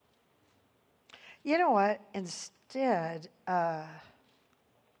You know what? Instead,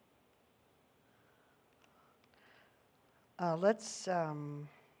 let's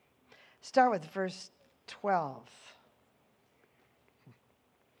start with verse 12.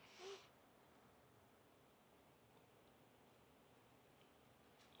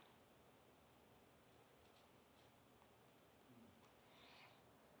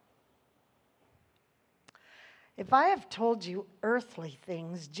 If I have told you earthly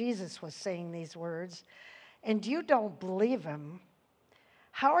things, Jesus was saying these words, and you don't believe him,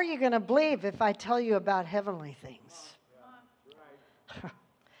 how are you going to believe if I tell you about heavenly things?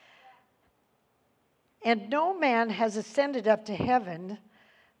 And no man has ascended up to heaven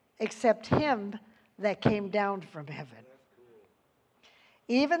except him that came down from heaven,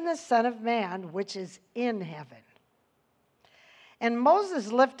 even the Son of Man, which is in heaven. And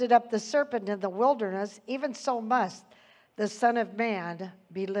Moses lifted up the serpent in the wilderness, even so must the Son of Man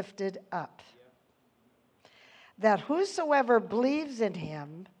be lifted up, that whosoever believes in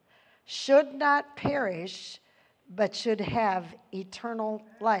him should not perish, but should have eternal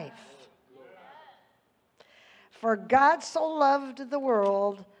life. For God so loved the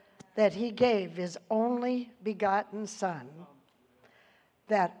world that he gave his only begotten Son,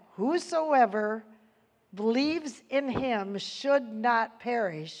 that whosoever believes in him should not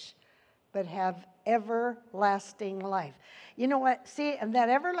perish, but have everlasting life. You know what? See, and that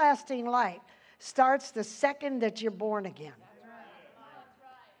everlasting life starts the second that you're born again.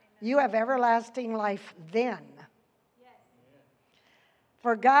 You have everlasting life then.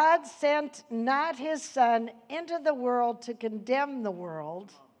 For God sent not his Son into the world to condemn the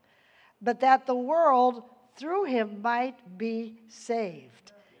world, but that the world through him might be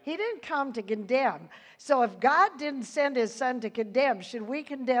saved. He didn't come to condemn. So if God didn't send his Son to condemn, should we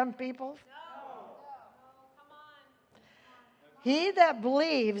condemn people? No. Come on. He that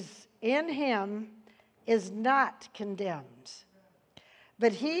believes in him is not condemned.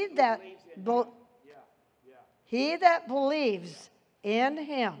 But he that believes in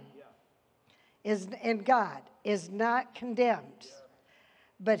him is in God is not condemned.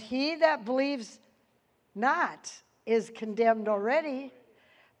 But he that believes not is condemned already,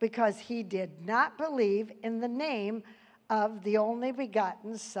 because he did not believe in the name of the only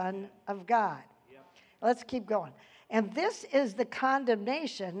begotten Son of God. Let's keep going. And this is the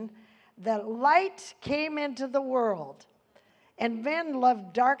condemnation, that light came into the world, and men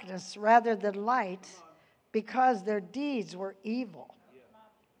loved darkness rather than light, because their deeds were evil.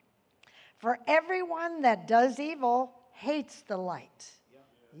 For everyone that does evil hates the light.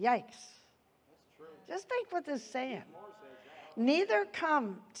 Yikes. Just think what this is saying. They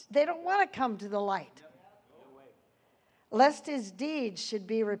don't want to come to the light, lest his deeds should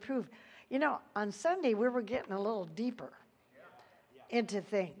be reproved. You know, on Sunday we were getting a little deeper into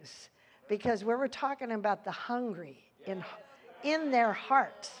things, because we were talking about the hungry in their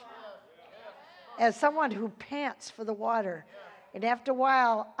heart. As someone who pants for the water, and after a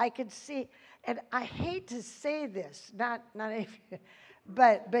while I could see, and I hate to say this, not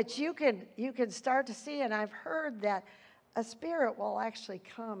but you can start to see, and I've heard that a spirit will actually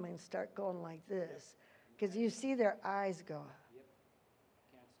come and start going like this, because you see their eyes go.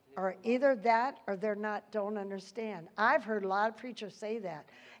 Or either that, or don't understand. I've heard a lot of preachers say that,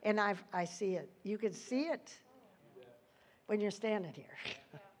 and I see it. You can see it when you're standing here.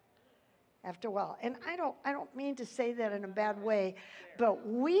 After a while. And I don't mean to say that in a bad way, but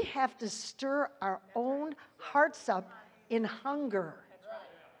we have to stir our own hearts up in hunger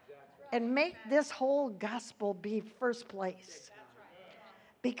and make this whole gospel be first place,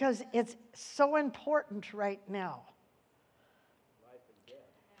 because it's so important right now.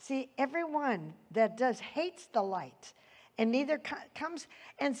 See, everyone that hates the light and neither comes,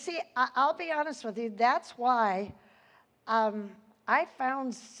 and see, I'll be honest with you, that's why I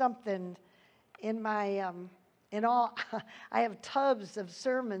found something in my, I have tubs of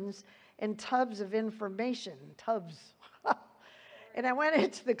sermons and tubs of information, tubs. And I went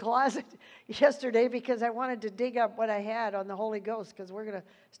into the closet yesterday because I wanted to dig up what I had on the Holy Ghost, because we're going to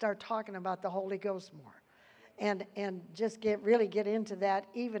start talking about the Holy Ghost more. And just really get into that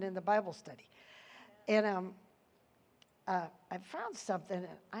even in the Bible study. And I found something, and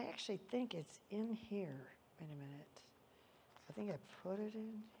I actually think it's in here. Wait a minute. I think I put it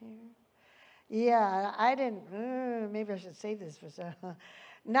in here. Yeah, I didn't, maybe I should save this for some.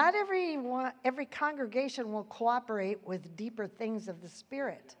 Not every congregation will cooperate with deeper things of the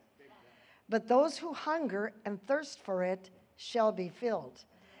Spirit, but those who hunger and thirst for it shall be filled.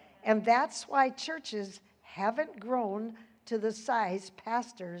 And that's why churches haven't grown to the size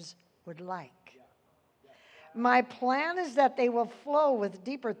pastors would like. My plan is that they will flow with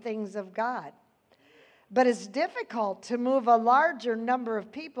deeper things of God. But it's difficult to move a larger number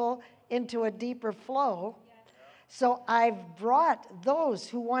of people into a deeper flow. So I've brought those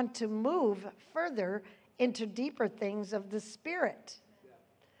who want to move further into deeper things of the Spirit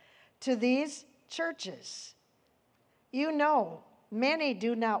to these churches. You know, many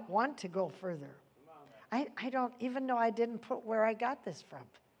do not want to go further. I don't even know, I didn't put where I got this from.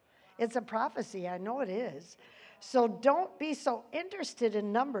 It's a prophecy, I know it is. So don't be so interested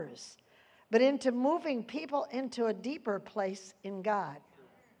in numbers, but into moving people into a deeper place in God.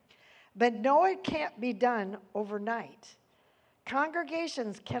 But no, it can't be done overnight.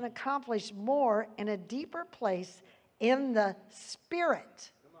 Congregations can accomplish more in a deeper place in the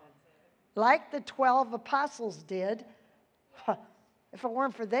Spirit, like the 12 apostles did. If it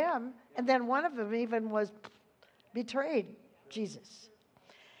weren't for them, and then one of them even was betrayed Jesus.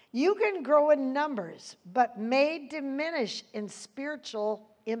 You can grow in numbers, but may diminish in spiritual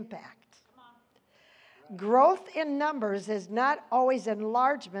impact. Growth in numbers is not always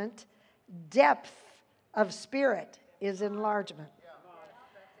enlargement. Depth of spirit is enlargement.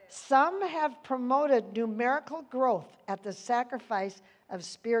 Some have promoted numerical growth at the sacrifice of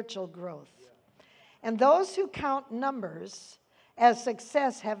spiritual growth. And those who count numbers as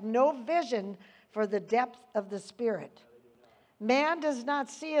success have no vision for the depth of the Spirit. Man does not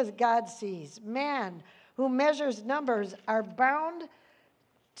see as God sees. Man who measures numbers are bound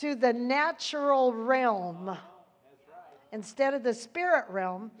to the natural realm instead of the spirit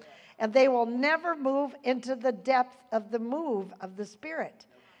realm, and they will never move into the depth of the move of the Spirit.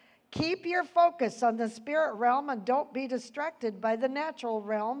 Keep your focus on the spirit realm and don't be distracted by the natural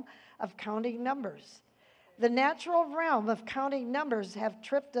realm of counting numbers. The natural realm of counting numbers have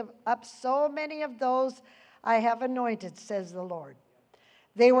tripped up so many of those I have anointed, says the Lord.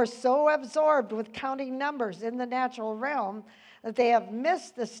 They were so absorbed with counting numbers in the natural realm that they have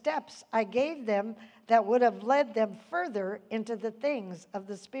missed the steps I gave them that would have led them further into the things of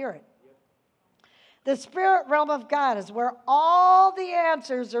the Spirit. The spirit realm of God is where all the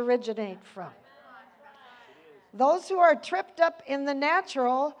answers originate from. Those who are tripped up in the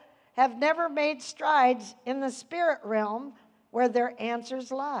natural have never made strides in the spirit realm where their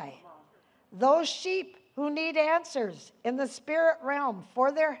answers lie. Those sheep who need answers in the spirit realm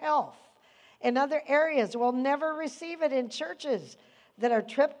for their health in other areas will never receive it in churches that are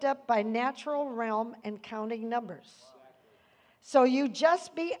tripped up by natural realm and counting numbers. So you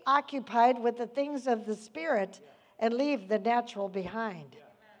just be occupied with the things of the Spirit and leave the natural behind.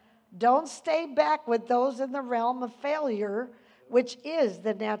 Don't stay back with those in the realm of failure, which is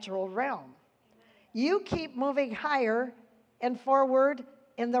the natural realm. You keep moving higher and forward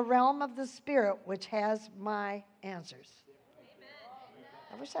in the realm of the Spirit, which has my answers.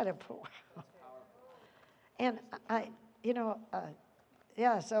 I wish I'd have put. And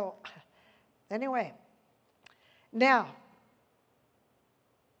so anyway. Now,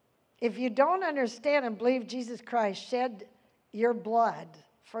 if you don't understand and believe Jesus Christ shed your blood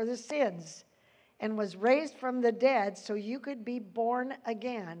for the sins and was raised from the dead so you could be born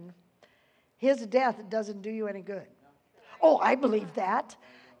again, his death doesn't do you any good. Oh, I believe that.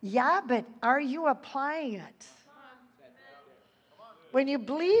 Yeah, but are you applying it? When you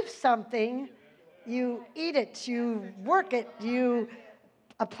believe something, you eat it, you work it, you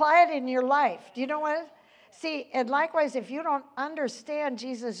apply it in your life. Do you know what? See, and likewise, if you don't understand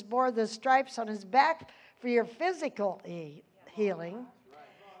Jesus bore the stripes on his back for your physical healing,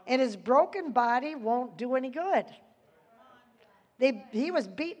 and his broken body won't do any good. He was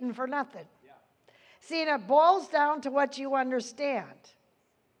beaten for nothing. See, and it boils down to what you understand.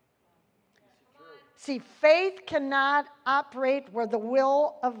 See, faith cannot operate where the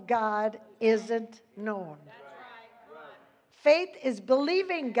will of God isn't known. Faith is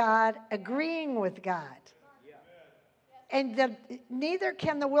believing God, agreeing with God. And neither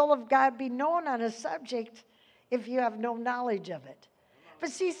can the will of God be known on a subject if you have no knowledge of it. But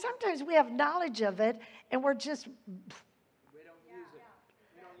see, sometimes we have knowledge of it and we're just...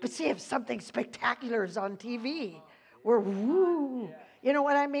 But see, if something spectacular is on TV, we're woo. You know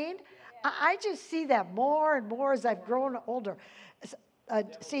what I mean? I just see that more and more as I've grown older.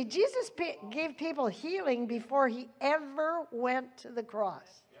 See, Jesus gave people healing before he ever went to the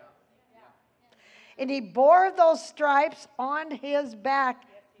cross. And he bore those stripes on his back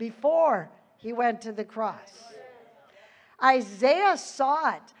before he went to the cross. Isaiah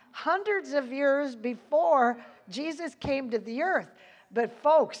saw it hundreds of years before Jesus came to the earth. But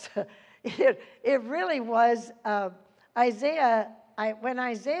folks, it really was Isaiah. When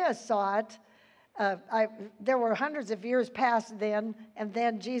Isaiah saw it, there were hundreds of years past then, and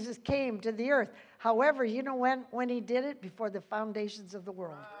then Jesus came to the earth. However, you know when he did it? Before the foundations of the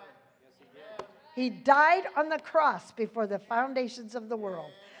world. He died on the cross before the foundations of the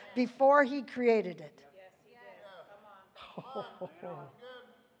world, before he created it.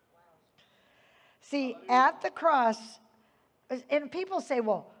 See, at the cross, and people say,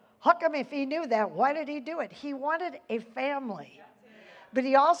 well, how come if he knew that, why did he do it? He wanted a family, but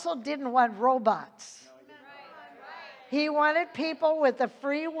he also didn't want robots. He wanted people with a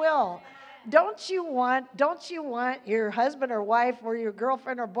free will. Don't you want your husband or wife or your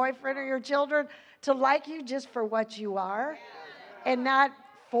girlfriend or boyfriend or your children to like you just for what you are and not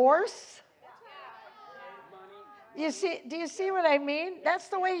force? Do you see what I mean? That's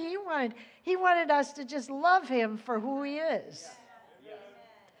the way he wanted. He wanted us to just love him for who he is.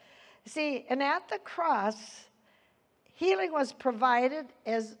 See, and at the cross, healing was provided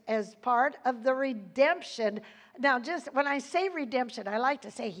as part of the redemption. Now, just when I say redemption, I like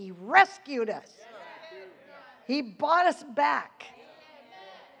to say he rescued us. He bought us back.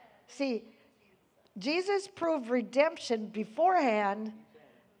 See, Jesus proved redemption beforehand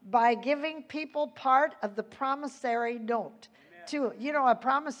by giving people part of the promissory note. A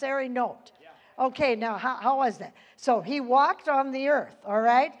promissory note. Okay, now how was that? So he walked on the earth, all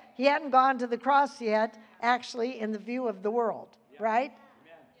right? He hadn't gone to the cross yet, actually, in the view of the world, right?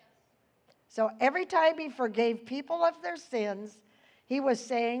 So every time he forgave people of their sins, he was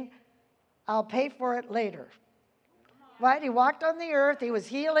saying, I'll pay for it later. Right? He walked on the earth. He was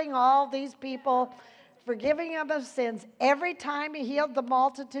healing all these people, forgiving them of sins. Every time he healed the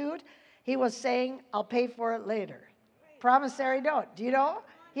multitude, he was saying, I'll pay for it later. Promissory note. Do you know?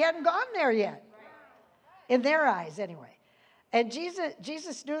 He hadn't gone there yet. In their eyes, anyway. And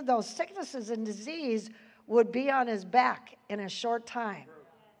Jesus knew those sicknesses and disease would be on his back in a short time.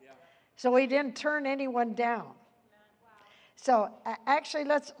 So he didn't turn anyone down. So actually,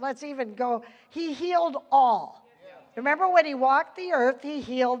 let's even go. He healed all. Remember when he walked the earth, he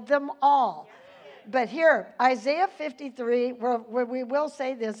healed them all. But here, Isaiah 53, where we will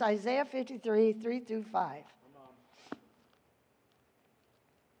say this, Isaiah 53, 3 through 5.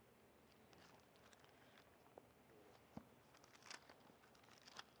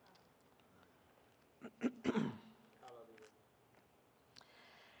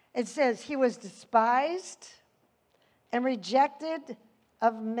 It says, he was despised and rejected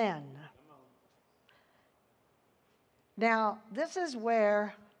of men. Now, this is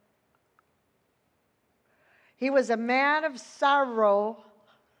where he was a man of sorrow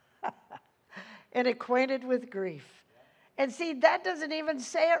and acquainted with grief. And see, that doesn't even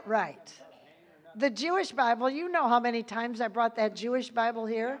say it right. The Jewish Bible, you know how many times I brought that Jewish Bible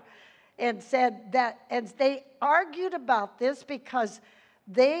here and said that, and they argued about this because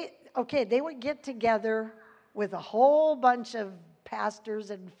they would get together with a whole bunch of pastors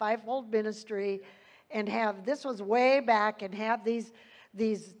and fivefold ministry and this was way back, and have these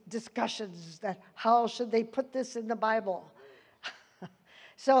discussions that how should they put this in the Bible.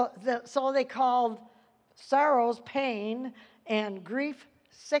 So they called sorrows pain and grief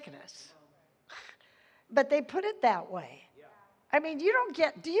sickness. But they put it that way. I mean, do you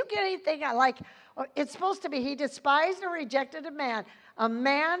get anything like, it's supposed to be, he despised and rejected a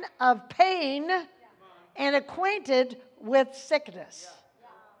man of pain and acquainted with sickness.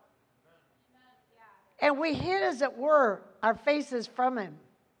 And we hid, as it were, our faces from him.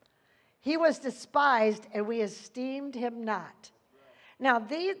 He was despised, and we esteemed him not. Now,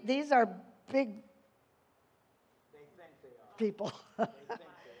 these are big people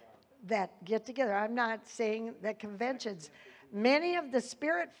that get together. I'm not saying that conventions. Many of the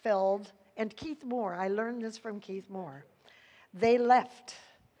Spirit-filled, and Keith Moore, I learned this from Keith Moore, they left.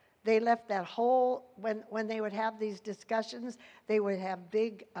 They left that whole, when they would have these discussions, they would have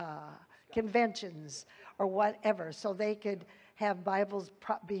big conventions or whatever, so they could have Bibles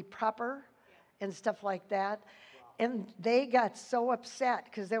be proper and stuff like that. And they got so upset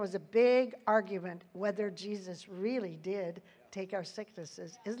because there was a big argument whether Jesus really did take our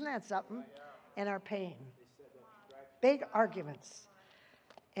sicknesses. Isn't that something? And our pain. Big arguments.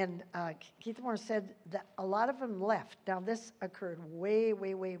 And Keith Moore said that a lot of them left. Now, this occurred way,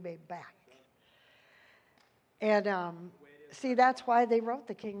 way, way, way back. And see, that's why they wrote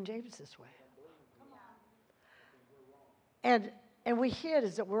the King James this way. And we hid,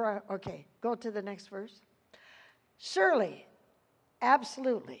 as it were. Okay, go to the next verse. Surely,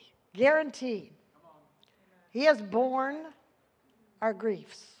 absolutely, guaranteed, he has borne our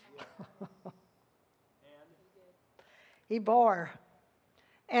griefs. He bore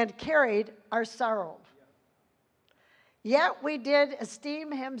and carried our sorrow. Yet we did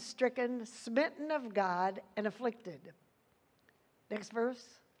esteem him stricken, smitten of God, and afflicted. Next verse.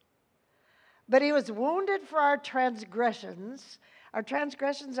 But he was wounded for our transgressions. Our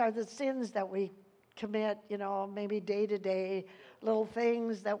transgressions are the sins that we commit, maybe day to day, little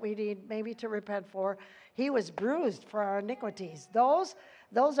things that we need maybe to repent for. He was bruised for our iniquities. Those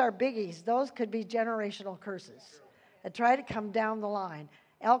are biggies. Those could be generational curses that try to come down the line.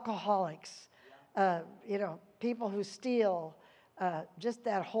 Alcoholics, people who steal, just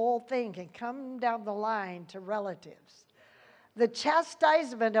that whole thing can come down the line to relatives. The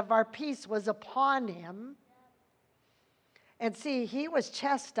chastisement of our peace was upon him. And see, he was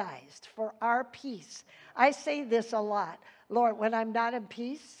chastised for our peace. I say this a lot. Lord, when I'm not in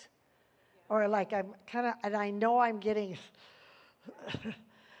peace, or like I'm kind of, and I know I'm getting,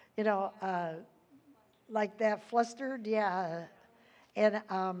 like that flustered, yeah. And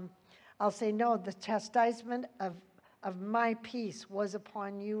I'll say, no, the chastisement of my peace was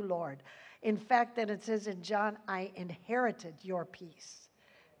upon you, Lord. In fact, then it says in John, I inherited your peace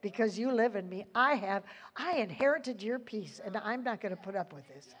because you live in me. I inherited your peace, and I'm not going to put up with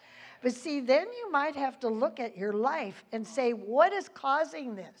this. But see, then you might have to look at your life and say, what is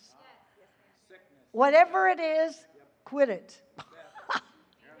causing this? Whatever it is, quit it.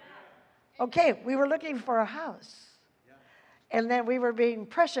 Okay, we were looking for a house, and then we were being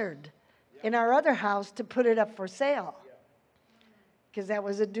pressured in our other house to put it up for sale, because that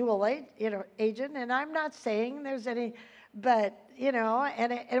was a dual agent. And I'm not saying there's any, but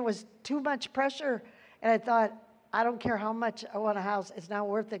and it was too much pressure. And I thought, I don't care how much I want a house, it's not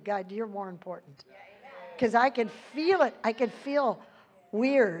worth it. God, you're more important, because I could feel it. I could feel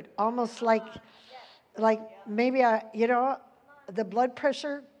weird, almost like maybe the blood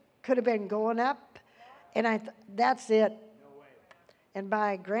pressure could have been going up, and that's it. And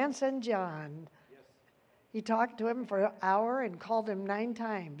my grandson John, he talked to him for an hour and called him 9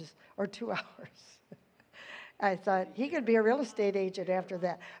 times, or 2 hours. I thought he could be a real estate agent after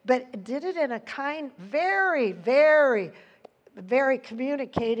that. But did it in a kind, very, very, very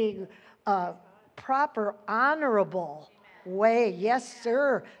communicating, proper, honorable way. Yes,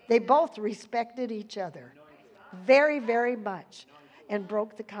 sir. They both respected each other very, very much, and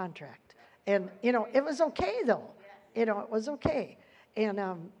broke the contract. And, it was okay, though. It was okay.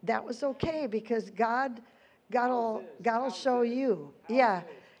 And that was okay, because God will show you. Yeah.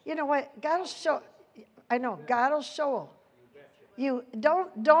 You know what? God will show. I know. God will show you. Don't,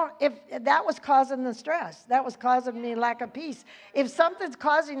 if that was causing the stress, that was causing me lack of peace. If something's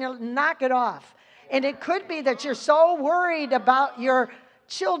causing you, knock it off. And it could be that you're so worried about your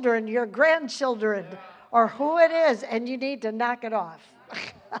children, your grandchildren, or who it is, and you need to knock it off.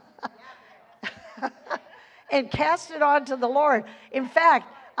 And cast it on to the Lord. In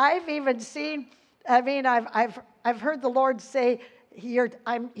fact, I've even seen, I've heard the Lord say,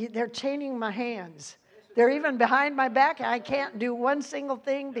 they're chaining my hands. They're even behind my back. I can't do one single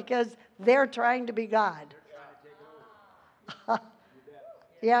thing because they're trying to be God.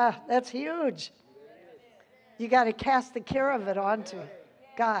 Yeah, that's huge. You got to cast the care of it onto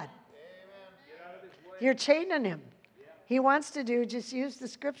God. You're chaining him. He wants to just use the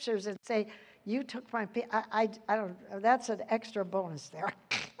scriptures and say, you took my peace. I don't, that's an extra bonus there.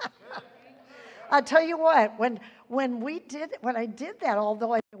 I'll tell you what, when I did that,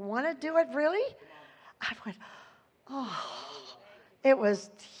 although I didn't want to do it really, I went, oh, it was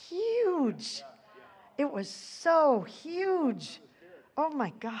huge. It was so huge. Oh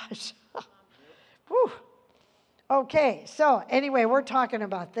my gosh. Whew. Okay, so anyway, we're talking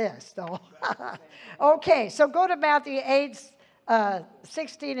about this, though. Okay, so go to Matthew 8,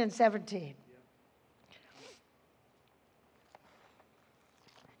 16 and 17.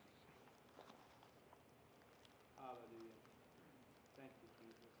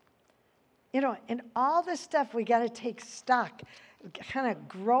 In all this stuff, we got to take stock, kind of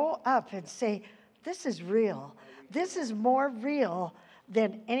grow up and say, this is real. This is more real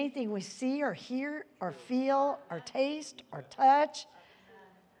than anything we see or hear or feel or taste or touch.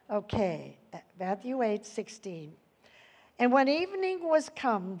 Okay, Matthew 8, 16. And when evening was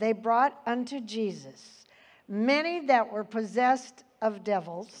come, they brought unto Jesus many that were possessed of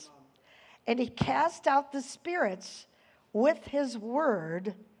devils, and he cast out the spirits with his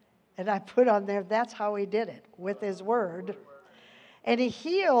word. And I put on there, that's how he did it, with his word. And he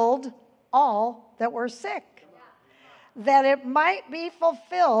healed all that were sick, that it might be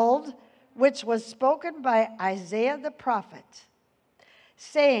fulfilled, which was spoken by Isaiah the prophet,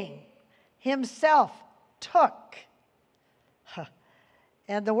 saying, himself took.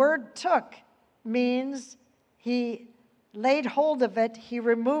 And the word took means he laid hold of it, he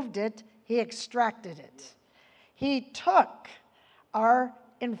removed it, he extracted it. He took our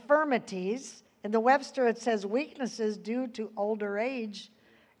infirmities. In the Webster, it says weaknesses due to older age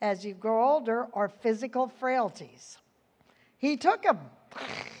as you grow older, or physical frailties. He took him.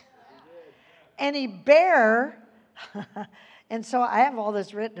 And he bare, and so I have all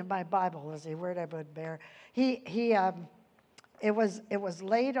this written in my Bible. Let's see, where did I put bear? It was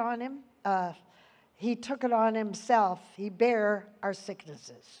laid on him. He took it on himself. He bare our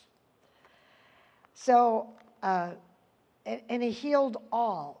sicknesses. So, and he healed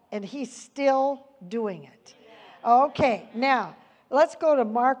all, and he's still doing it. Okay, now let's go to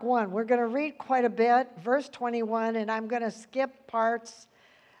Mark 1. We're going to read quite a bit, verse 21, and I'm going to skip parts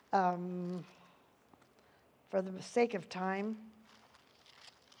for the sake of time.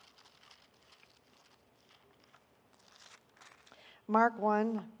 Mark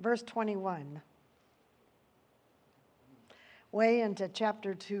 1, verse 21. Way into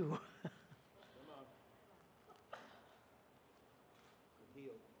chapter 2.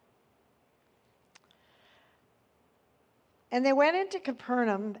 And they went into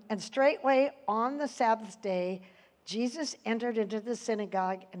Capernaum, and straightway on the Sabbath day, Jesus entered into the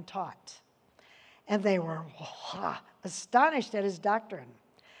synagogue and taught. And they were astonished at his doctrine.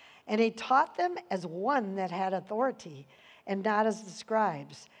 And he taught them as one that had authority, and not as the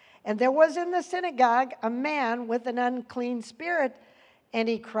scribes. And there was in the synagogue a man with an unclean spirit, and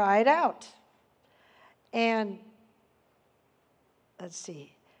he cried out. And let's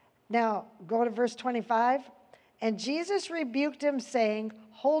see. Now, go to verse 25. And Jesus rebuked him, saying,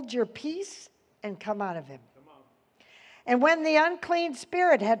 hold your peace and come out of him. And when the unclean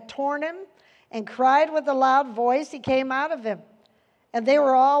spirit had torn him and cried with a loud voice, he came out of him. And they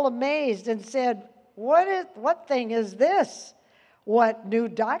were all amazed and said, what thing is this? What new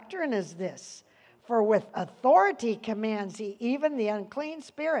doctrine is this? For with authority commands he even the unclean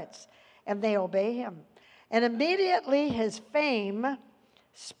spirits, and they obey him. And immediately his fame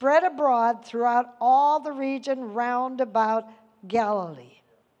spread abroad throughout all the region round about Galilee.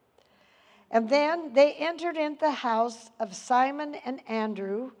 And then they entered into the house of Simon and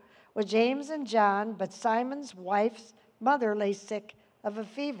Andrew with James and John, but Simon's wife's mother lay sick of a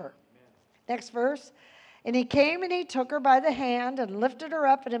fever. Next verse. And he came and he took her by the hand and lifted her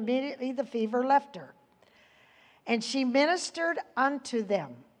up, and immediately the fever left her. And she ministered unto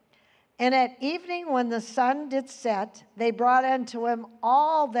them. And at evening, when the sun did set, they brought unto him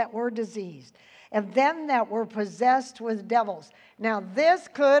all that were diseased, and them that were possessed with devils. Now, this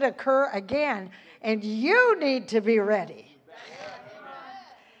could occur again, and you need to be ready.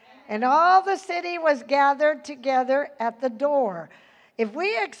 And all the city was gathered together at the door. If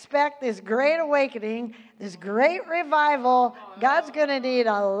we expect this great awakening, this great revival, God's going to need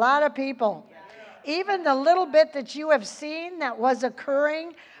a lot of people. Even the little bit that you have seen that was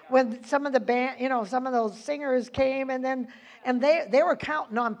occurring when some of the band, some of those singers came, and they were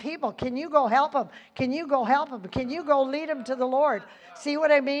counting on people. Can you go help them? Can you go help them? Can you go lead them to the Lord? See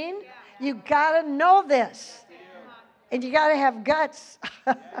what I mean? You got to know this, and you got to have guts.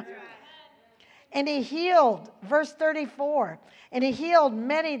 And he healed, verse 34, and he healed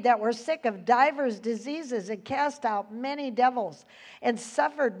many that were sick of divers diseases, and cast out many devils, and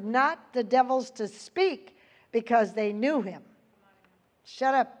suffered not the devils to speak, because they knew him.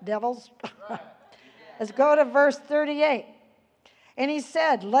 Shut up, devils. Let's go to verse 38. And he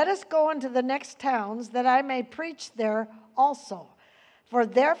said, let us go into the next towns, that I may preach there also. For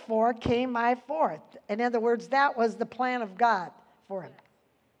therefore came I forth. In other words, that was the plan of God for him.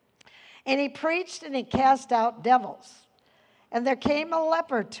 And he preached, and he cast out devils. And there came a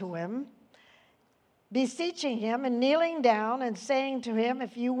leper to him, beseeching him, and kneeling down, and saying to him,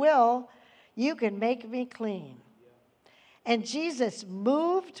 if you will, you can make me clean. And Jesus,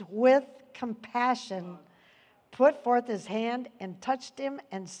 moved with compassion, put forth his hand and touched him,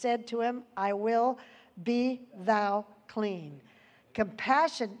 and said to him, I will, be thou clean.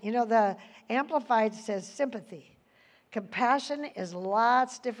 Compassion, the Amplified says sympathy. Compassion is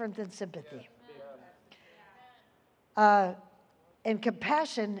lots different than sympathy. And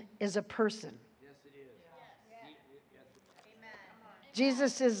compassion is a person.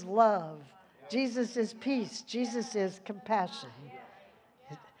 Jesus is love. Jesus is peace. Jesus is compassion.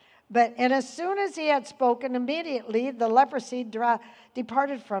 And as soon as he had spoken, immediately the leprosy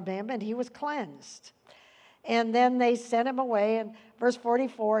departed from him, and he was cleansed. And then they sent him away. And verse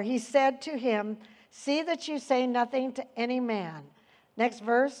 44, he said to him, see that you say nothing to any man. Next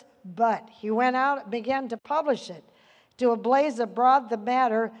verse, but he went out and began to publish it, to ablaze abroad the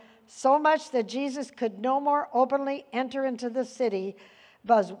matter, so much that Jesus could no more openly enter into the city,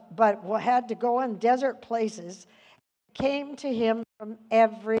 but had to go in desert places, came to him from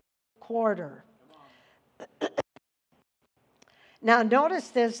every quarter. Now notice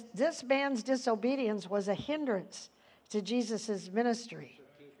this man's disobedience was a hindrance to Jesus' ministry.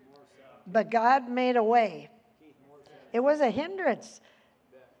 But God made a way. It was a hindrance.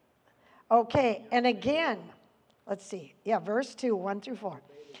 Okay, and again, let's see. Yeah, verse 2, 1 through 4.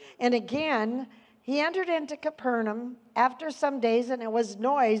 And again, he entered into Capernaum after some days, and it was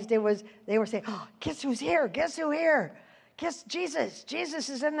noised. They were saying, oh, guess who's here? Guess who here? Guess Jesus. Jesus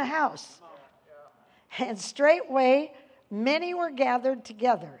is in the house. And straightway many were gathered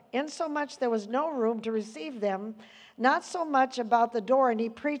together, insomuch there was no room to receive them, not so much about the door, and he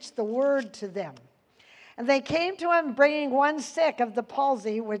preached the word to them. And they came to him bringing one sick of the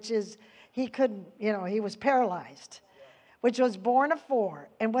palsy, which is, he couldn't, he was paralyzed, which was born of 4.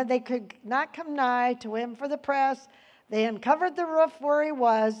 And when they could not come nigh to him for the press, they uncovered the roof where he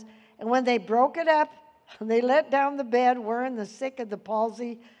was, and when they broke it up, they let down the bed wherein the sick of the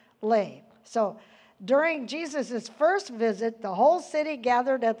palsy lay. So during Jesus' first visit, the whole city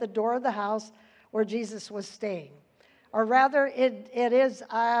gathered at the door of the house where Jesus was staying. Or rather, it is,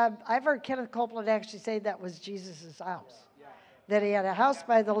 I've heard Kenneth Copeland actually say that was Jesus' house, that he had a house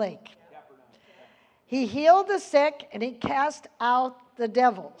by the lake. He healed the sick and he cast out the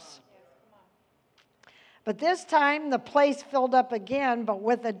devils. But this time the place filled up again, but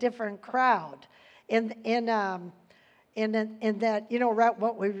with a different crowd. In that, right,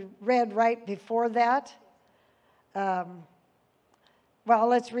 what we read right before that. Well,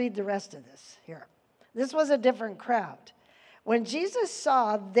 let's read the rest of this here. This was a different crowd. When Jesus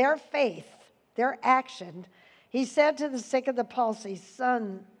saw their faith, their action, he said to the sick of the palsy,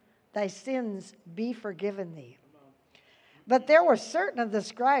 Son, thy sins be forgiven thee. But there were certain of the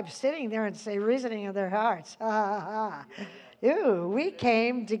scribes sitting there and say, reasoning in their hearts, ha, ha, ha. Ooh, we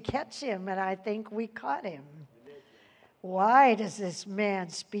came to catch him, and I think we caught him. Why does this man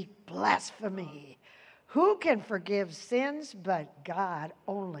speak blasphemy? Who can forgive sins but God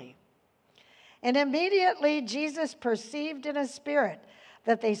only? And immediately Jesus perceived in his spirit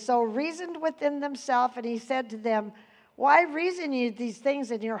that they so reasoned within themselves, and he said to them, why reason you these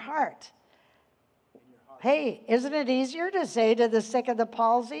things in your heart? Hey, isn't it easier to say to the sick of the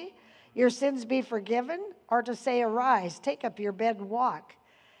palsy, your sins be forgiven, or to say, arise, take up your bed and walk?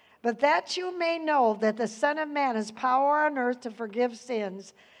 But that you may know that the Son of Man has power on earth to forgive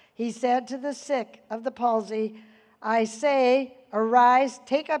sins, he said to the sick of the palsy, I say, arise,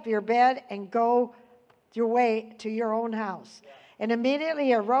 take up your bed, and go your way to your own house. And immediately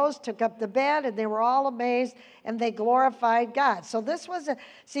he arose, took up the bed, and they were all amazed, and they glorified God. So this was,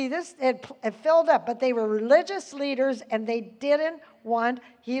 it filled up, but they were religious leaders, and they didn't want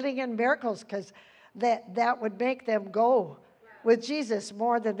healing and miracles because that would make them go with Jesus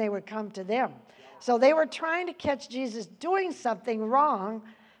more than they would come to them. So they were trying to catch Jesus doing something wrong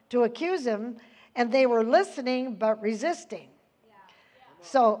to accuse him, and they were listening but resisting.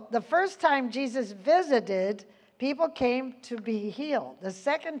 So the first time Jesus visited, people came to be healed. The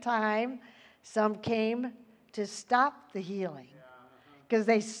second time, some came to stop the healing because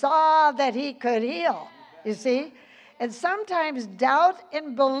they saw that he could heal, you see? And sometimes doubt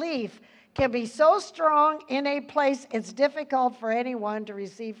and belief can be so strong in a place, it's difficult for anyone to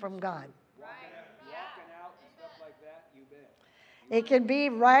receive from God. It can be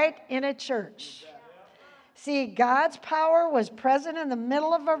right in a church. See, God's power was present in the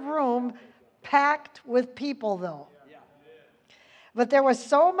middle of a room packed with people, though. But there was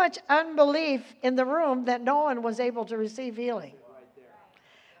so much unbelief in the room that no one was able to receive healing.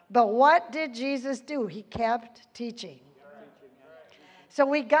 But what did Jesus do? He kept teaching. So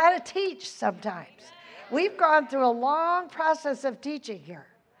we got to teach sometimes. We've gone through a long process of teaching here.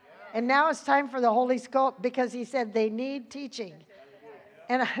 And now it's time for the Holy Spirit, because he said they need teaching.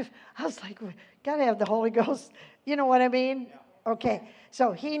 And I was like, we got to have the Holy Ghost. You know what I mean? Okay.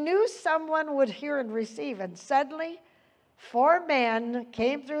 So he knew someone would hear and receive. And suddenly, 4 men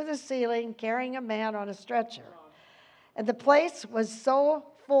came through the ceiling carrying a man on a stretcher. And the place was so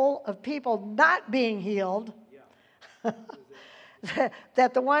full of people not being healed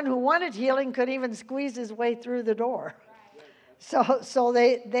that the one who wanted healing could even squeeze his way through the door. So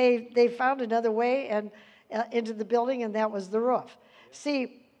they found another way and into the building, and that was the roof.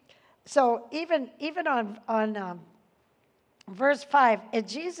 See, so even on verse 5, and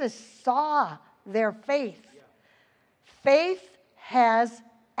Jesus saw their faith. Faith has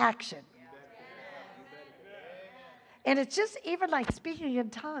action. And it's just even like speaking in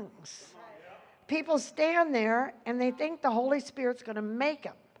tongues. People stand there and they think the Holy Spirit's going to make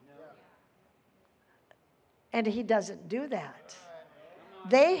them. And he doesn't do that.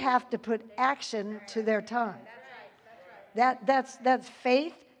 They have to put action to their tongue. That's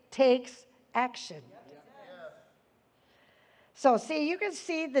faith takes action. So see, you can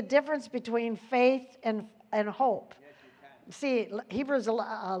see the difference between faith and hope. See, Hebrews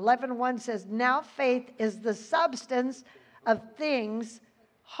 11:1 says, now faith is the substance of things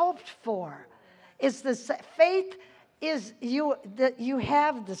hoped for. It's the faith is you that you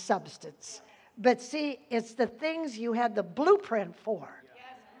have the substance, but see, it's the things you had the blueprint for.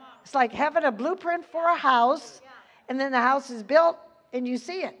 It's like having a blueprint for a house, and then the house is built, and you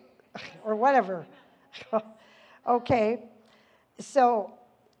see it, or whatever. Okay, so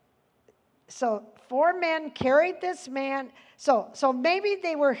 4 men carried this man. So maybe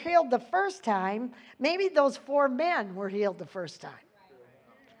they were healed the first time. Maybe those 4 men were healed the first time.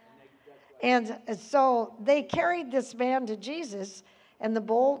 And so they carried this man to Jesus, and the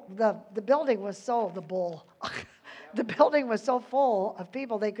building was the building was so full of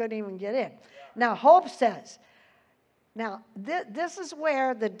people they couldn't even get in. Now, Hope says, now this is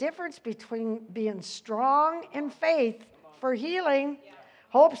where the difference between being strong in faith for healing.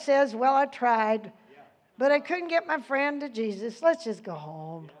 Hope says, well, I tried, but I couldn't get my friend to Jesus. Let's just go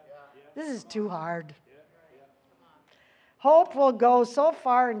home. This is too hard. Hope will go so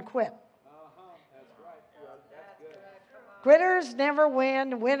far and quit. Quitters never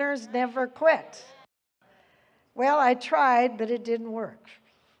win. Winners never quit. Well, I tried, but it didn't work.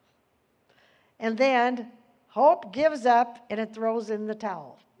 And then hope gives up and it throws in the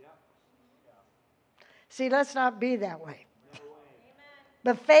towel. See, let's not be that way.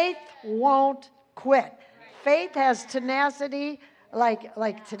 But faith won't quit. Faith has tenacity, like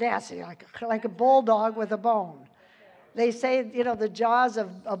a bulldog with a bone. They say, the jaws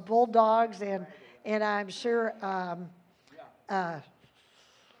of bulldogs and I'm sure,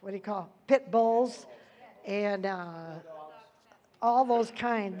 pit bulls and all those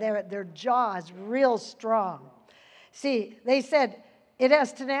kind. Their jaws real strong. See, they said, it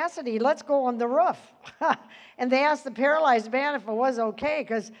has tenacity. Let's go on the roof. And they asked the paralyzed man if it was okay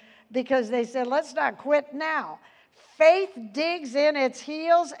because they said, let's not quit now. Faith digs in its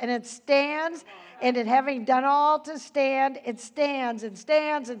heels and it stands, and it having done all to stand, it stands and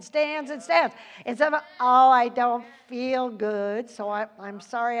stands and stands and stands. And some, I don't feel good, so I'm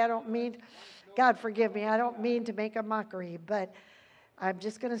sorry, I don't mean, God forgive me, I don't mean to make a mockery, but I'm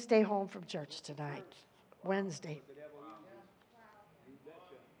just going to stay home from church tonight, Wednesday.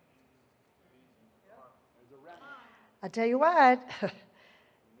 I tell you what,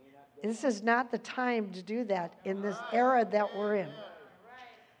 this is not the time to do that in this era that we're in.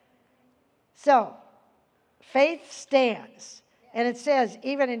 So, faith stands. And it says,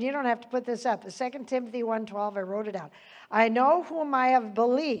 even, and you don't have to put this up, the 2 Timothy 1:12, I wrote it out. I know whom I have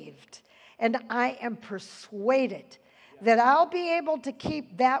believed, and I am persuaded that I'll be able to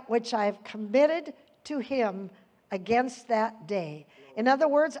keep that which I have committed to him against that day. In other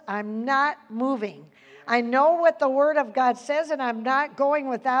words, I'm not moving. I know what the Word of God says, and I'm not going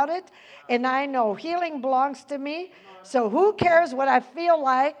without it. And I know healing belongs to me. So who cares what I feel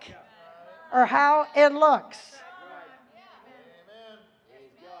like or how it looks?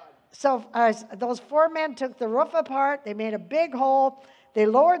 So those 4 men took the roof apart. They made a big hole. They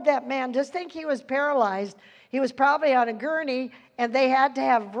lowered that man. Just think he was paralyzed. He was probably on a gurney, and they had to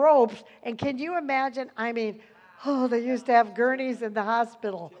have ropes. And can you imagine? They used to have gurneys in the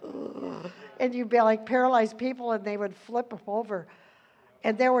hospital. And you'd be like paralyzed people, and they would flip them over.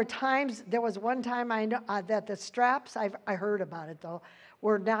 And there was one time I know that the straps, I heard about it though,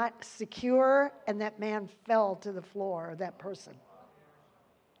 were not secure, and that man fell to the floor, that person.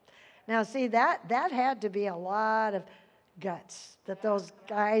 Now see, that had to be a lot of guts, that those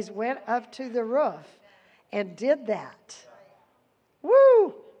guys went up to the roof and did that.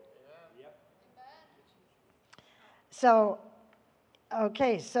 Woo! So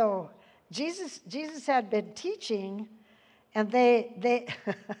Jesus had been teaching, and they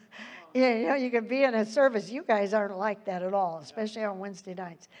you can be in a service. You guys aren't like that at all, especially on Wednesday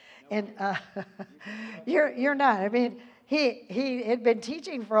nights. And you're not. He had been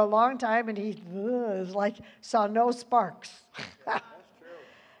teaching for a long time, and he saw no sparks.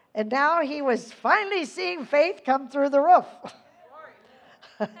 And now he was finally seeing faith come through the roof.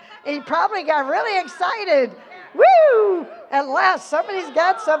 He probably got really excited. Woo! At last, somebody's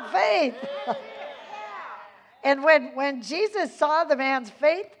got some faith. And when Jesus saw the man's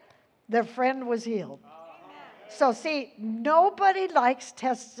faith, their friend was healed. So see, nobody likes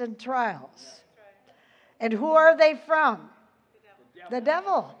tests and trials. And who are they from? The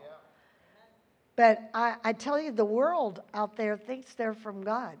devil. But I tell you, the world out there thinks they're from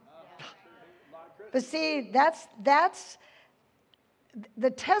God. But see, that's the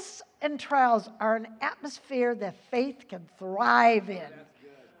tests and trials are an atmosphere that faith can thrive in.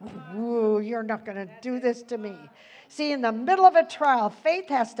 Ooh, you're not going to do this to me. See, in the middle of a trial, faith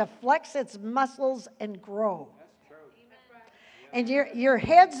has to flex its muscles and grow. And your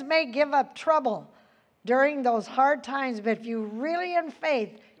heads may give up trouble during those hard times, but if you really in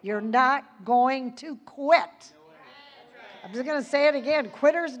faith, you're not going to quit. I'm just going to say it again.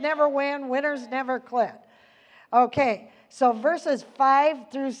 Quitters never win. Winners never quit. Okay, so verses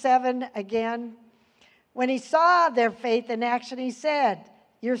 5 through 7 again. When he saw their faith in action, he said,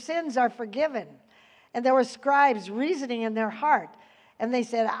 your sins are forgiven. And there were scribes reasoning in their heart. And they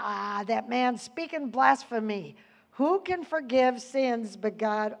said, that man speaking blasphemy. Who can forgive sins but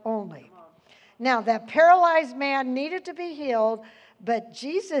God only? Now, that paralyzed man needed to be healed, but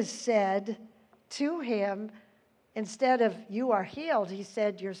Jesus said to him, instead of you are healed, he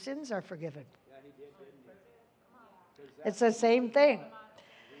said, your sins are forgiven. It's the same thing.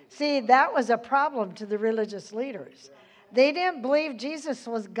 See, that was a problem to the religious leaders. They didn't believe Jesus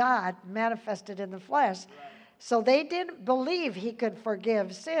was God manifested in the flesh, so they didn't believe he could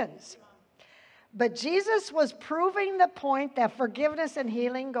forgive sins. But Jesus was proving the point that forgiveness and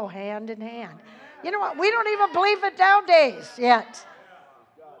healing go hand in hand. You know what? We don't even believe it nowadays yet.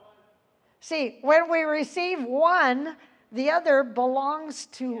 See, when we receive one, the other belongs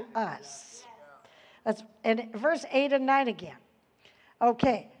to us. That's in verse 8 and 9 again.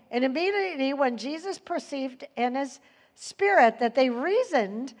 Okay. And immediately when Jesus perceived in his spirit that they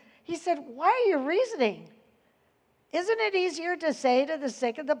reasoned, he said, why are you reasoning? Isn't it easier to say to the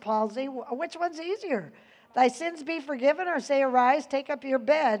sick of the palsy, which one's easier? Thy sins be forgiven, or say, arise, take up your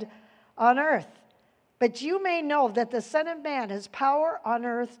bed on earth. But you may know that the Son of Man has power on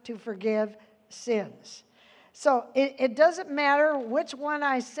earth to forgive sins. So it doesn't matter which one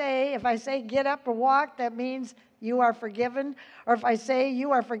I say. If I say get up and walk, that means you are forgiven. Or if I say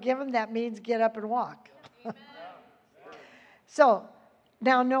you are forgiven, that means get up and walk. So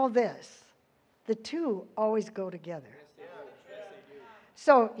now know this. The two always go together.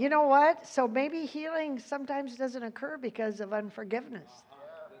 So you know what? So maybe healing sometimes doesn't occur because of unforgiveness.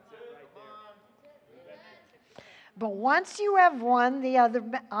 But once you have one, the other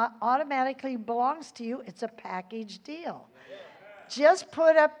automatically belongs to you. It's a package deal. Just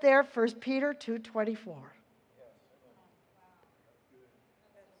put up there 1 Peter 2:24.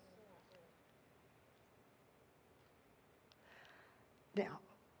 Now,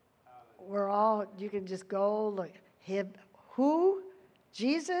 you can just go look. Who?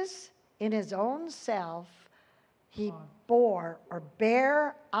 Jesus, in his own self, he bore or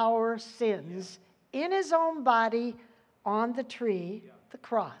bare our sins in his own body on the tree, the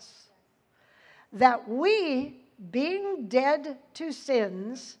cross. That we, being dead to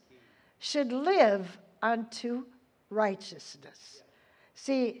sins, should live unto righteousness.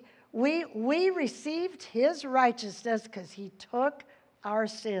 See, we received his righteousness because he took our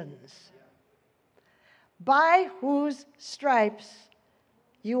sins. By whose stripes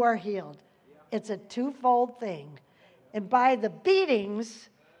you are healed. It's a twofold thing. And by the beatings,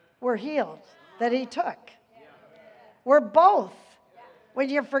 we're healed that he took. We're both. When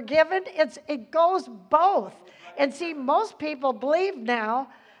you're forgiven, it goes both. And see, most people believe now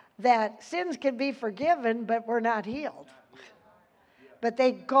that sins can be forgiven, but we're not healed. But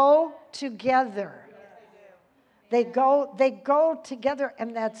they go together. They go together,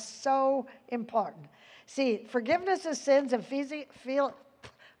 and that's so important. See, forgiveness of sins and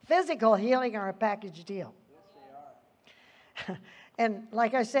physical healing are a package deal. And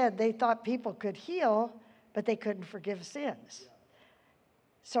like I said, they thought people could heal, but they couldn't forgive sins.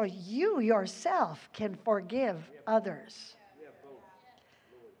 So you yourself can forgive others.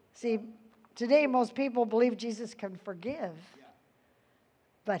 See, today most people believe Jesus can forgive,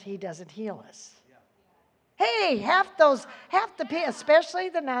 but he doesn't heal us. Hey, half the people, especially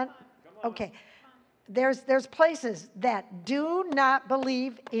the non, okay, there's places that do not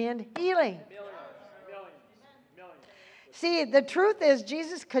believe in healing. See, the truth is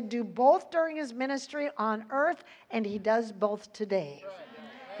Jesus could do both during his ministry on earth, and he does both today.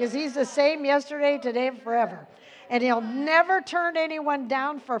 Because he's the same yesterday, today, and forever. And he'll never turn anyone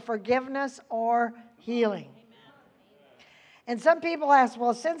down for forgiveness or healing. And some people ask,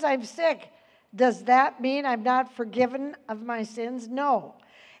 well, since I'm sick, does that mean I'm not forgiven of my sins? No.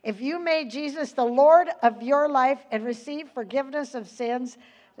 If you made Jesus the Lord of your life and receive forgiveness of sins,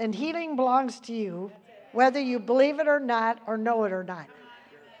 then healing belongs to you, whether you believe it or not, or know it or not.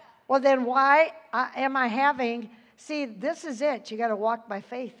 Well, then why am I having... See, this is it. You got to walk by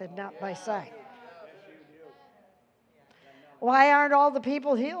faith and not by sight. Why aren't all the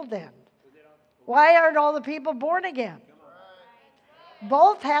people healed then? Why aren't all the people born again?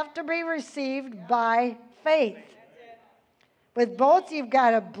 Both have to be received by faith. With both, you've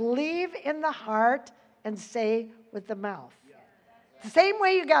got to believe in the heart and say with the mouth. The same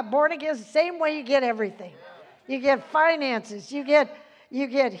way you got born again is the same way you get everything. You get finances. You get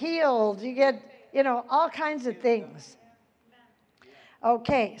healed. You get, all kinds of things.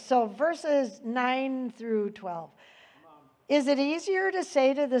 Okay, so verses 9 through 12. Is it easier to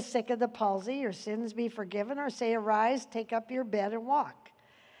say to the sick of the palsy, your sins be forgiven, or say, arise, take up your bed and walk?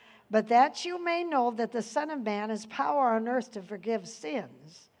 But that you may know that the Son of Man has power on earth to forgive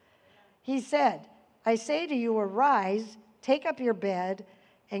sins. He said, I say to you, arise, take up your bed,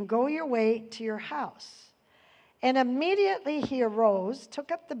 and go your way to your house. And immediately he arose,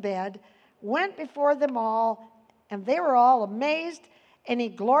 took up the bed, went before them all, and they were all amazed, and he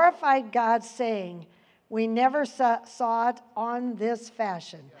glorified God, saying, we never saw it on this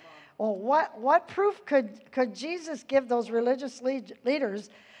fashion. Well, what proof could Jesus give those religious leaders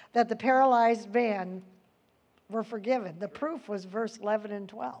that the paralyzed man were forgiven? The proof was verse 11 and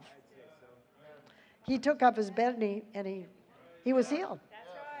 12. He took up his bed and he was healed. That's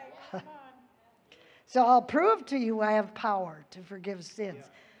right. Come on. So I'll prove to you I have power to forgive sins.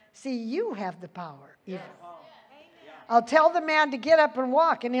 See, you have the power. I'll tell the man to get up and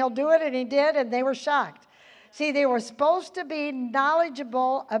walk, and he'll do it, and he did, and they were shocked. See, they were supposed to be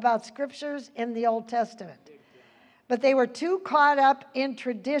knowledgeable about scriptures in the Old Testament, but they were too caught up in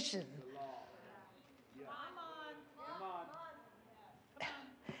tradition.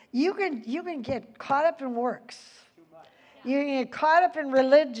 You can get caught up in works. You can get caught up in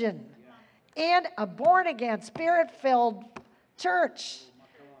religion and a born-again, spirit-filled church.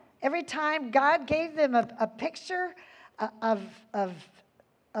 Every time God gave them a picture of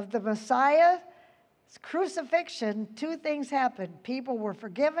the Messiah's crucifixion, two things happened. People were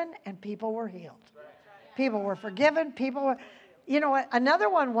forgiven and people were healed. People were forgiven. People were, you know what? Another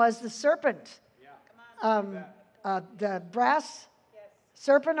one was the serpent. The brass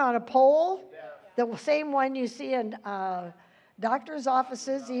serpent on a pole. The same one you see in doctors'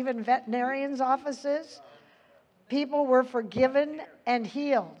 offices, even veterinarians' offices. People were forgiven and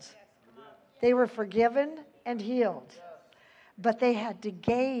healed. They were forgiven and healed. But they had to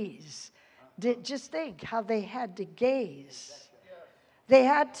gaze. Just think how they had to gaze. They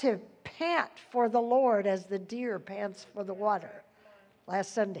had to pant for the Lord as the deer pants for the water.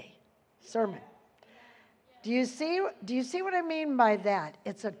 Last Sunday sermon. Do you see what I mean by that?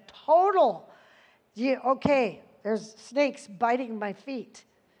 It's a total. Okay, there's snakes biting my feet,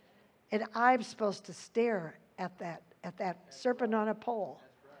 and I'm supposed to stare at that serpent on a pole.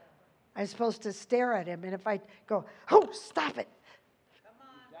 I'm supposed to stare at him, and if I go, oh, stop it,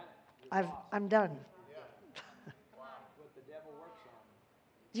 I'm done.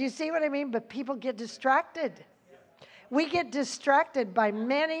 Do you see what I mean? But people get distracted. We get distracted by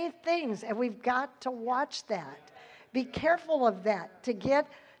many things, and we've got to watch that. Be careful of that, to get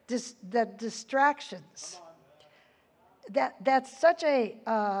the distractions. That's such a...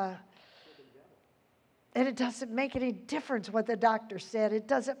 and it doesn't make any difference what the doctor said. It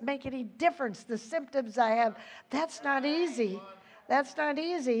doesn't make any difference the symptoms I have. That's not easy. That's not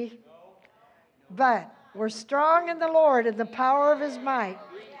easy. But we're strong in the Lord and the power of his might.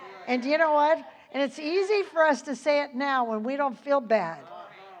 And you know what? And it's easy for us to say it now when we don't feel bad.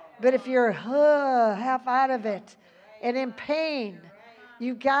 But if you're half out of it and in pain,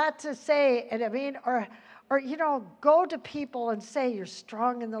 you got to say, and I mean, or go to people and say you're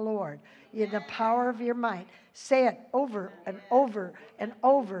strong in the Lord, in the power of your might. Say it over and over and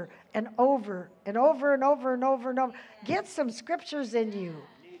over and over and over and over and over and over. Get some scriptures in you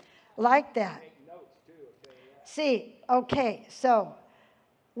like that. See, okay, so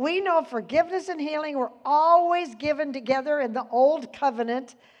we know forgiveness and healing were always given together in the old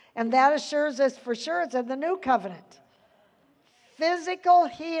covenant, and that assures us for sure it's in the new covenant. Physical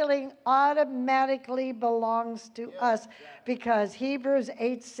healing automatically belongs to us because Hebrews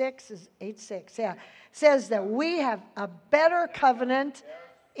 8:6 says that we have a better covenant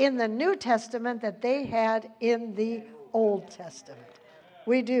in the New Testament that they had in the Old Testament.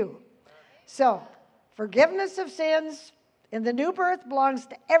 We do. So, forgiveness of sins in the new birth belongs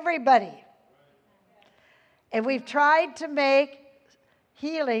to everybody. And we've tried to make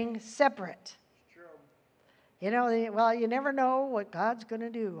healing separate. You never know what God's going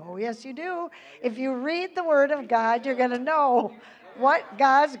to do. Oh, yes, you do. If you read the Word of God, you're going to know what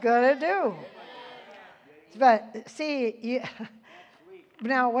God's going to do. But see,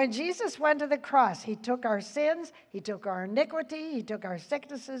 now when Jesus went to the cross, he took our sins, he took our iniquity, he took our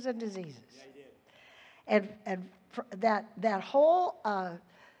sicknesses and diseases. And that whole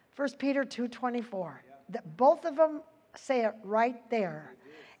 1 Peter 2:24, both of them say it right there.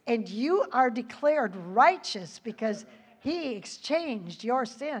 And you are declared righteous because he exchanged your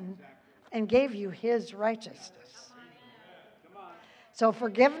sin and gave you his righteousness. So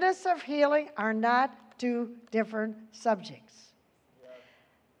forgiveness of healing are not two different subjects.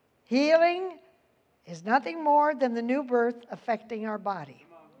 Healing is nothing more than the new birth affecting our body.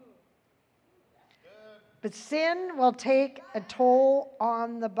 But sin will take a toll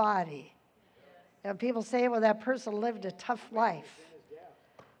on the body. And people say, well, that person lived a tough life.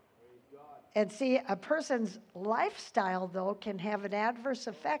 And see, a person's lifestyle, though, can have an adverse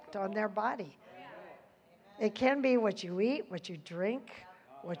effect on their body. It can be what you eat, what you drink,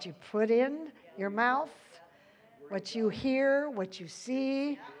 what you put in your mouth, what you hear, what you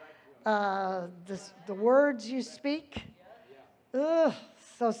see, the words you speak. Ugh.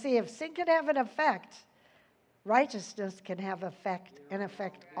 So see, if sin can have an effect, righteousness can have an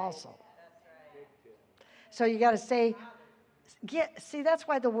effect also. So you got to say, see, that's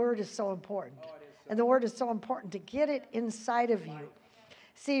why the word is so important. And the word is so important to get it inside of you.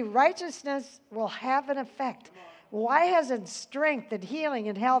 See, righteousness will have an effect. Why hasn't strength and healing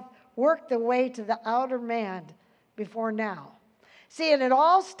and health worked their way to the outer man before now? See, and it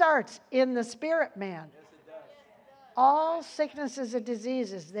all starts in the spirit man. All sicknesses and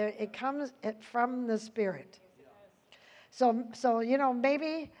diseases, it comes from the spirit. So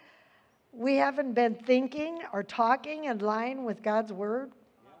maybe we haven't been thinking or talking in line with God's word.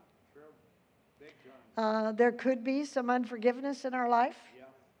 There could be some unforgiveness in our life.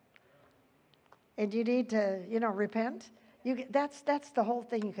 And you need to, repent. That's the whole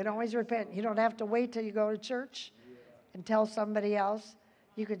thing. You can always repent. You don't have to wait till you go to church and tell somebody else.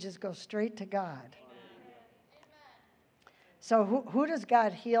 You could just go straight to God. So who does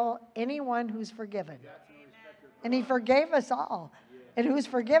God heal? Anyone who's forgiven. And he forgave us all. And who's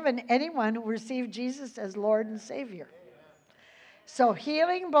forgiven? Anyone who received Jesus as Lord and Savior. So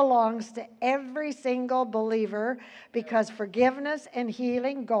healing belongs to every single believer because forgiveness and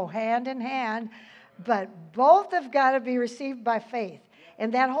healing go hand in hand, but both have got to be received by faith.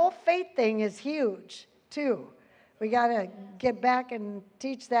 And that whole faith thing is huge, too. We got to get back and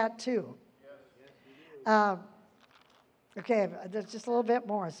teach that, too. Okay, there's just a little bit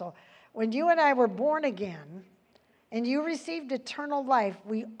more. So when you and I were born again and you received eternal life,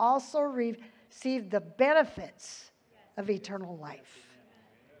 we also received the benefits of eternal life.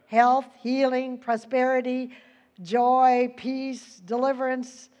 Health, healing, prosperity, joy, peace,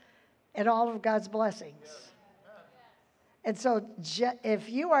 deliverance, and all of God's blessings. And so if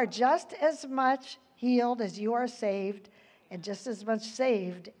you are just as much healed as you are saved, and just as much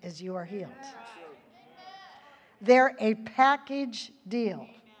saved as you are healed. They're a package deal.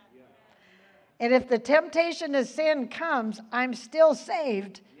 And if the temptation of sin comes, I'm still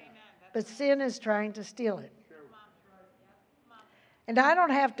saved, but sin is trying to steal it. And I don't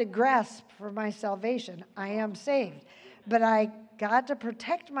have to grasp for my salvation. I am saved. But I got to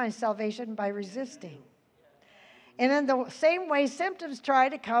protect my salvation by resisting. And in the same way, symptoms try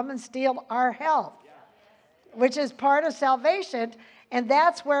to come and steal our health, which is part of salvation. And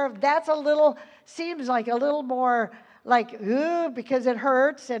that's seems like a little more like, ooh, because it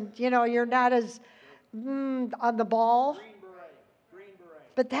hurts and, you're not as on the ball.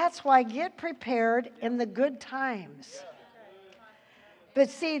 But that's why get prepared in the good times. But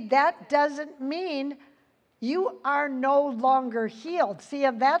see, that doesn't mean you are no longer healed. See,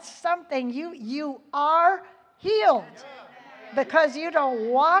 and that's something you are healed because you don't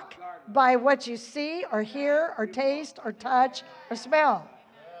walk by what you see or hear or taste or touch or smell.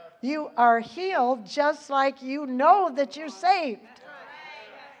 You are healed just like you know that you're saved.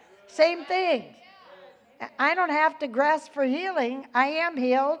 Same thing. I don't have to grasp for healing. I am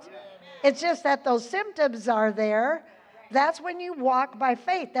healed. It's just that those symptoms are there. That's when you walk by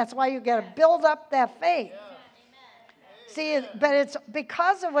faith. That's why you got to build up that faith. See, but it's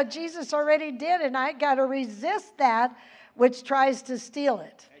because of what Jesus already did, and I got to resist that which tries to steal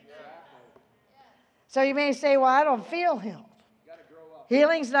it. So you may say, well, I don't feel healed.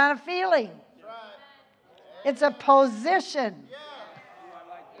 Healing's not a feeling. It's a position.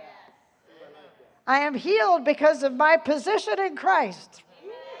 I am healed because of my position in Christ,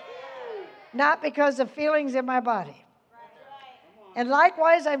 not because of feelings in my body. And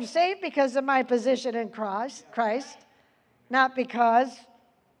likewise, I'm saved because of my position in Christ, not because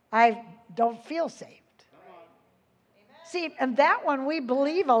I don't feel saved. See, and that one we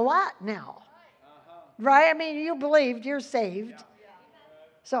believe a lot now. Right? I mean, you believed, you're saved.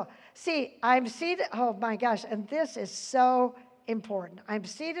 So, see, I'm seated, oh my gosh, and this is so important. I'm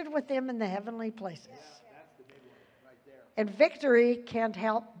seated with him in the heavenly places. And victory can't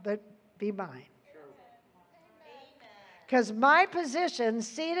help but be mine. Because my position,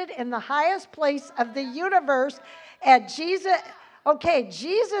 seated in the highest place of the universe at Jesus,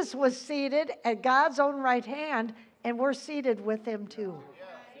 Jesus was seated at God's own right hand, and we're seated with him too.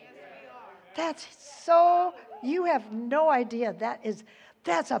 That's so, you have no idea.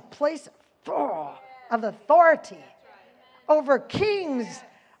 That's a place of authority over kings,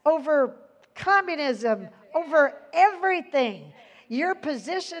 over communism, over everything. Your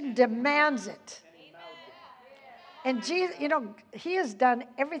position demands it. And Jesus, he has done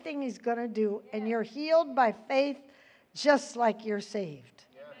everything he's going to do, and you're healed by faith just like you're saved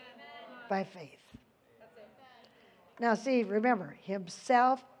by faith. Now, see, remember,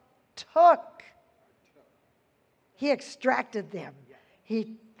 himself took. He extracted them.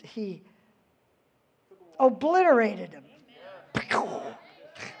 He obliterated them.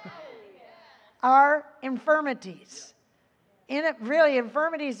 Our infirmities. Really,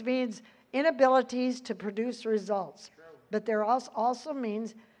 infirmities means inabilities to produce results. But there also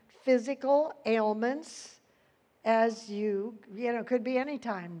means physical ailments, as could be any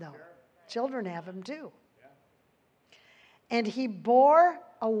time, though. Children have them, too. And he bore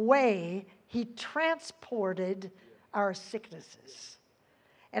away, he transported our sicknesses.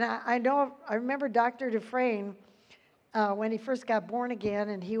 And I remember Dr. Dufresne, when he first got born again,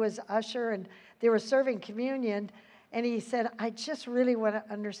 and he was usher, and they were serving communion, and he said, I just really want to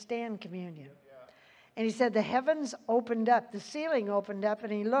understand communion. And he said, the heavens opened up, the ceiling opened up,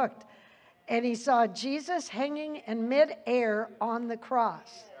 and he looked, and he saw Jesus hanging in midair on the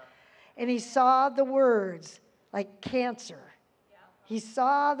cross. And he saw the words, like cancer. He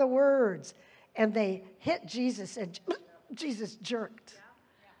saw the words, and they hit Jesus, and Jesus jerked.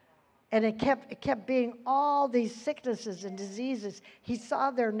 And it kept being all these sicknesses and diseases. He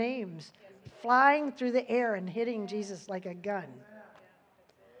saw their names flying through the air and hitting Jesus like a gun.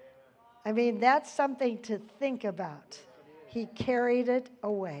 I mean, that's something to think about. He carried it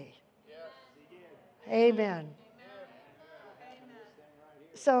away. Amen.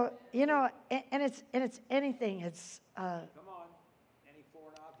 So, and it's anything. It's Come on, any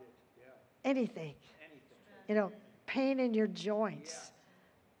foreign object. Yeah. Anything. Pain in your joints,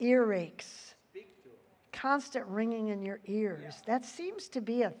 earaches, constant ringing in your ears. That seems to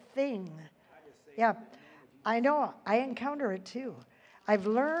be a thing. Yeah, I know. I encounter it too. I've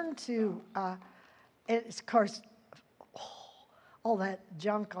learned to, it's of course, all that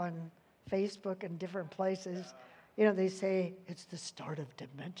junk on Facebook and different places. They say it's the start of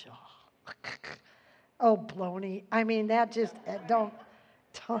dementia. Oh, baloney. I mean, that just, don't,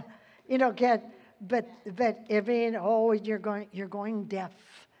 but I mean, oh, you're going deaf.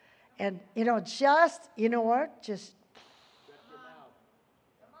 And, just, what? Just.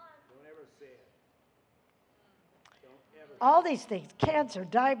 All these things, cancer,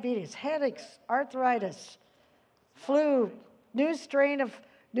 diabetes, headaches, arthritis, flu, new strain of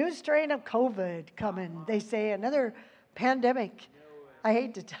COVID coming. They say another pandemic. I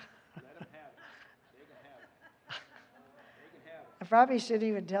hate to tell. I probably shouldn't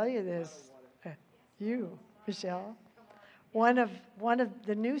even tell you this. You, Michelle. One of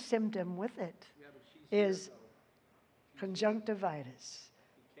the new symptom with it is conjunctivitis.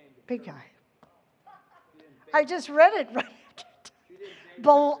 Pink eye. I just read it right.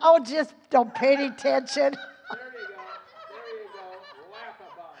 Just don't pay any attention. There you go. Laugh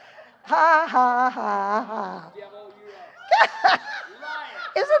about it. Ha, ha, ha, ha. Devil, you are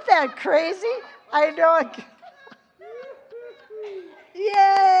lying. Isn't that crazy? I know it.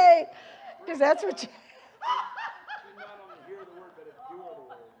 Yay! Because that's what you... You not only hear the word, but endure the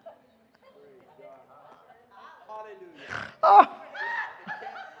word. Praise God. Hallelujah. Oh.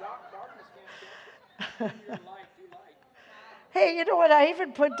 Darkness can't catch it. Your light, you light. Hey, you know what I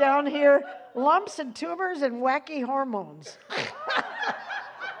even put down here? Lumps and tumors and wacky hormones. What it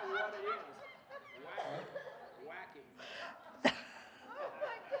is. Wacky.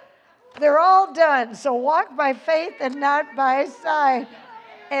 They're all done. So walk by faith and not by sight.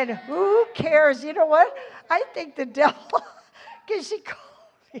 And who cares? You know what? I think the devil, because she called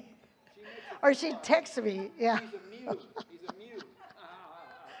me. Or she texted me. Yeah. He's a mute.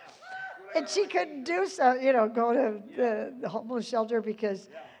 And she couldn't do so, go to the homeless shelter because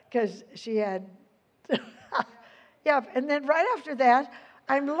she had, yeah. And then right after that,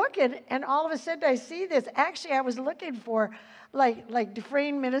 I'm looking, and all of a sudden I see this. Actually, I was looking for like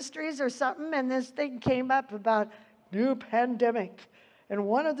Dufresne Ministries or something, and this thing came up about new pandemic, and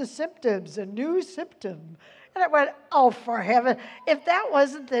one of the symptoms, a new symptom. And I went, oh, for heaven, if that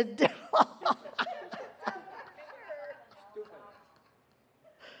wasn't the devil.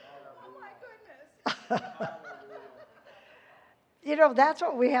 That's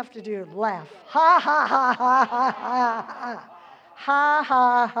what we have to do. Laugh. Ha, ha, ha, ha, ha, ha. Ha,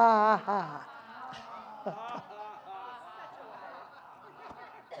 ha, ha, ha.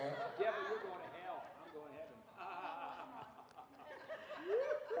 Devil, you're going to hell. I'm going to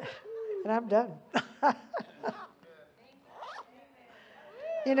heaven. and I'm done.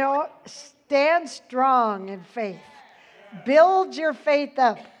 You know, stand strong in faith. Build your faith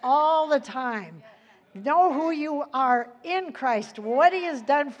up all the time. Know who you are in Christ, what He has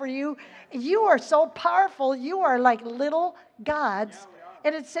done for you. You are so powerful. You are like little gods.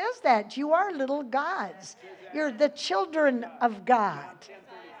 And it says that you are little gods. You're the children of God.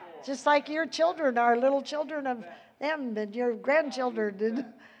 Just like your children are little children of them and your grandchildren. And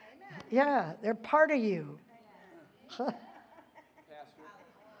yeah, they're part of you. Pastor,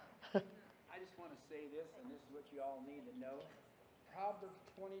 I just want to say this, and this is what you all need to know. Proverbs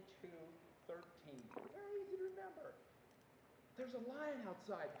 22:13. Very easy to remember. There's a lion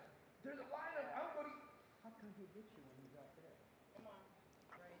outside. There's a lion out. How can he get you when he's out there? Come on.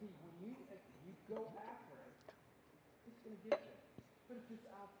 See, when you go after it, it's going to get you. But if it's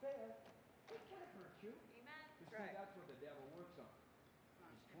out there, it can't hurt you. Amen. You see, that's where the devil works on.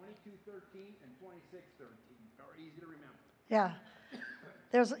 It's 22:13 and 26:13. Very easy to remember. Yeah.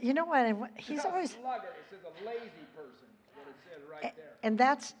 There's, you know what? He's always. Sluggard. It says a lazy person. What it says right there. And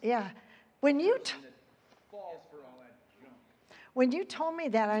that's, yeah. When you Falls for all that junk. when you told me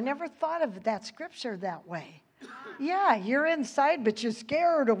that, I never thought of that scripture that way. Yeah, you're inside, but you're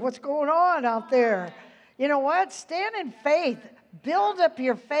scared of what's going on out there. You know what? Stand in faith. Build up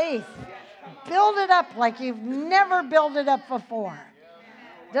your faith. Build it up like you've never built it up before.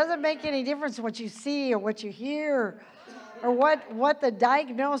 Doesn't make any difference what you see or what you hear or what the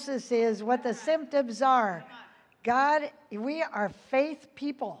diagnosis is, what the symptoms are. God, we are faith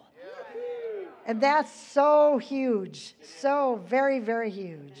people. And that's so huge. So very, very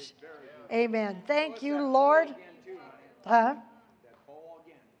huge. Amen. Thank you, Lord. Huh?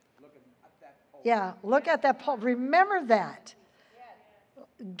 Yeah, look at that pole. Remember that.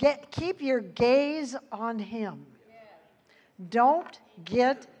 Keep your gaze on Him. Don't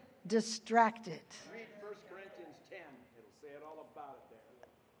get distracted. Read 1 Corinthians 10. It'll say it all about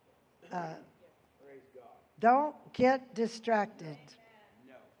it there. Praise God. Don't get distracted.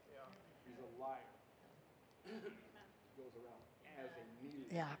 No. He's a liar. Goes around as a mule.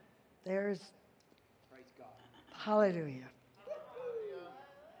 Yeah, there's, Praise God. hallelujah.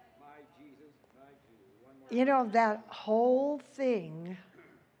 My Jesus, my Jesus. One more. You know, that whole thing,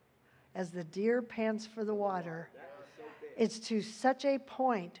 as the deer pants for the water, it's to such a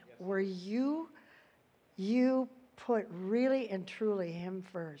point where you put really and truly Him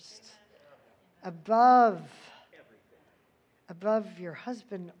first, above your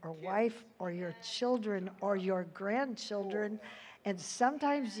husband or wife or your children or your grandchildren. And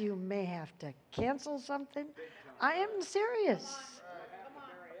sometimes you may have to cancel something. I am serious.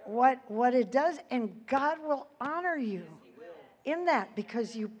 What it does, and God will honor you in that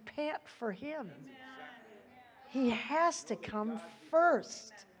because you pant for Him. He has to come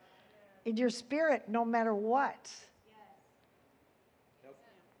first in your spirit no matter what.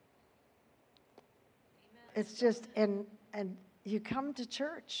 It's just, and you come to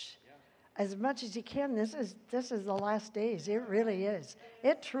church as much as you can. This is the last days. It really is.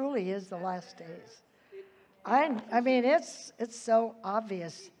 It truly is the last days. I mean, it's so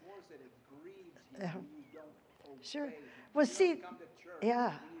obvious. Sure. Well, see,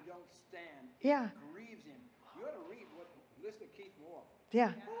 yeah. Yeah.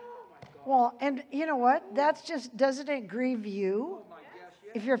 Yeah. Well, and you know what? That's just, doesn't it grieve you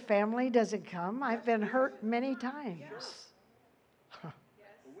if your family doesn't come? I've been hurt many times.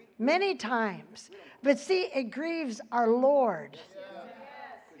 Many times. But see, it grieves our Lord.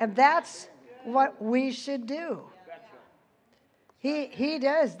 And that's what we should do. He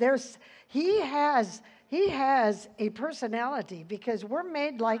does. He has a personality because we're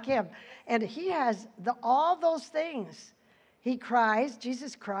made like Him. And He has all those things. He cries.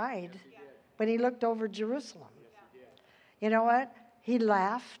 Jesus cried when He looked over Jerusalem. You know what? He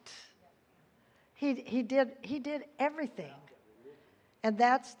laughed. He did everything. And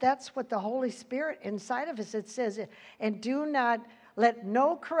that's what the Holy Spirit inside of us, it says, and do not let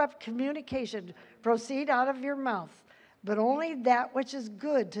no corrupt communication proceed out of your mouth, but only that which is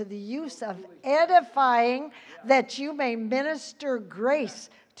good to the use of edifying, that you may minister grace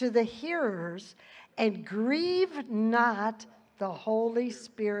to the hearers, and grieve not the Holy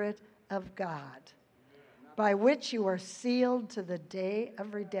Spirit of God, by which you are sealed to the day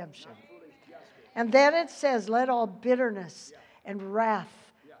of redemption. And then it says, let all bitterness and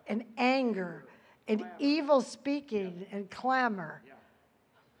wrath and anger and evil speaking and clamor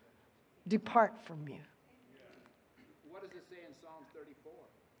depart from you. What does it say in Psalm 34?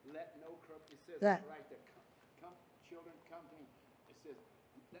 Let no corrupt, it says That. right there, children come to me. It says,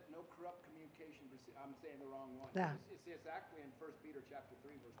 Let no corrupt communication proceed. I'm saying the wrong one. Yeah. It's actually in 1 Peter chapter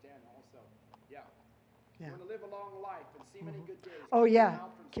 3, verse 10 also. Yeah. Yeah. You want to live a long life and see many good days. Oh, Keep your yeah.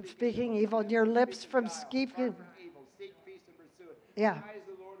 mouth from Keep speaking evil and your lips from speaking. Depart from evil. Seek peace and pursue it. Yeah. The eyes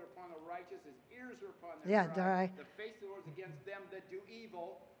of the Lord are upon the righteous. His ears are upon their Yeah, cry. they're- The face of the Lord is against them that do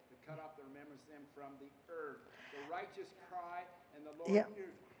evil, to cut off the remembrance of them from the earth. The righteous cry, and the Lord Yeah.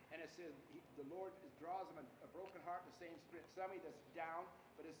 hears. And it says, the Lord draws them a broken heart, the same spirit. Somebody that's down,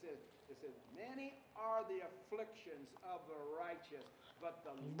 but it says, many are the afflictions of the righteous, but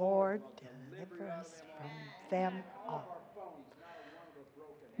the Lord, will deliver deliver you out of us them from all. them All all. of our bones, not a one of them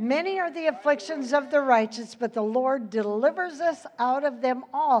broken. Many are the afflictions of the righteous, but the Lord delivers us out of them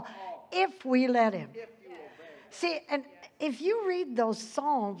all if we let him. If you obey. See, and if you read those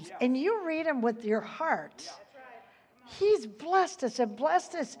Psalms and you read them with your heart, he's blessed us and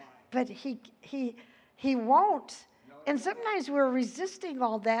blessed us, but he won't. And sometimes we're resisting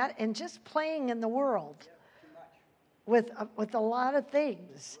all that and just playing in the world with a lot of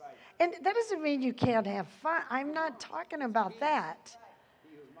things. And that doesn't mean you can't have fun. I'm not talking about that.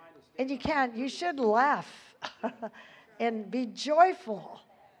 And you should laugh and be joyful.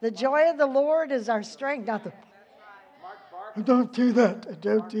 The joy of the Lord is our strength, not the, don't do that,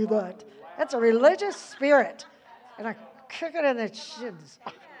 don't do that. That's a religious spirit. And I kick it in the shins.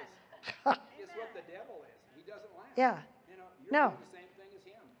 It's what the devil is. He doesn't laugh. Yeah. You know, you're No. doing the same thing as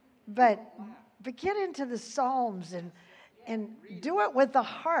him. But get into the Psalms and do it with the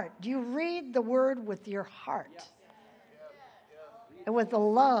heart. You read the word with your heart and with the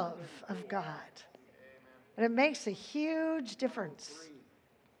love of God. And it makes a huge difference.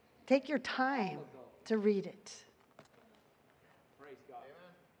 Take your time to read it. Praise God.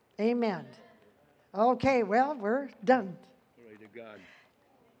 Amen. Okay, well, we're done. Glory to God.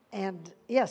 And yes.